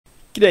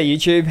G'day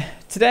YouTube.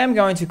 Today I'm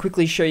going to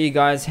quickly show you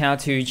guys how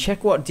to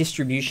check what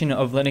distribution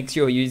of Linux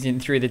you're using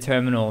through the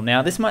terminal.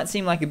 Now this might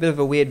seem like a bit of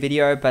a weird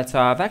video, but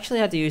I've actually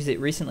had to use it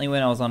recently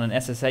when I was on an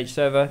SSH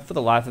server. For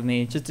the life of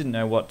me, just didn't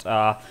know what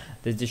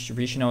the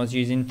distribution I was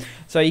using.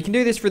 So you can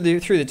do this through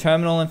the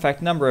terminal, in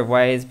fact a number of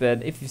ways,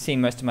 but if you've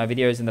seen most of my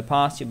videos in the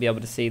past, you'll be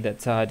able to see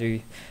that I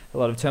do a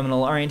lot of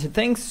terminal oriented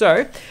things.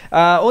 So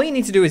all you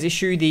need to do is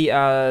issue the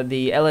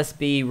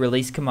lsb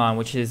release command,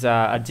 which is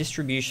a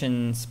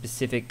distribution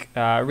specific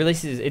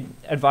it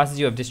advises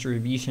you of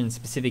distribution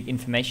specific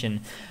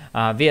information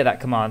via that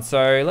command.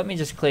 So let me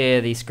just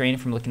clear the screen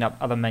from looking up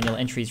other manual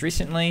entries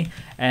recently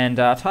and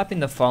type in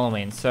the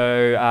following.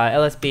 So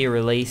lsb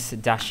release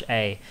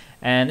 -a.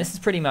 And this is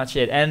pretty much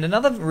it. And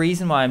another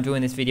reason why I'm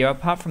doing this video,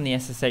 apart from the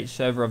SSH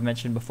server I've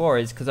mentioned before,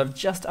 is because I've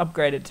just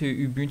upgraded to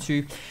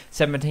Ubuntu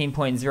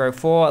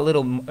 17.04, a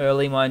little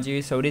early mind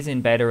you, so it is in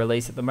beta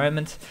release at the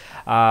moment.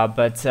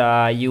 But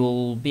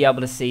you'll be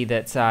able to see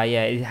that,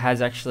 yeah, it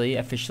has actually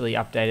officially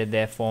updated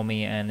there for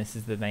me, and this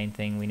is the main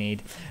thing we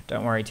need.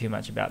 Don't worry too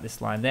much about this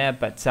line there,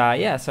 but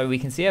yeah, so we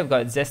can see I've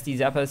got Zesty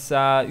Zappos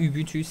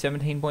Ubuntu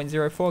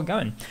 17.04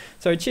 going.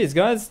 So cheers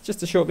guys,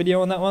 just a short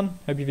video on that one.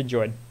 Hope you've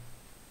enjoyed.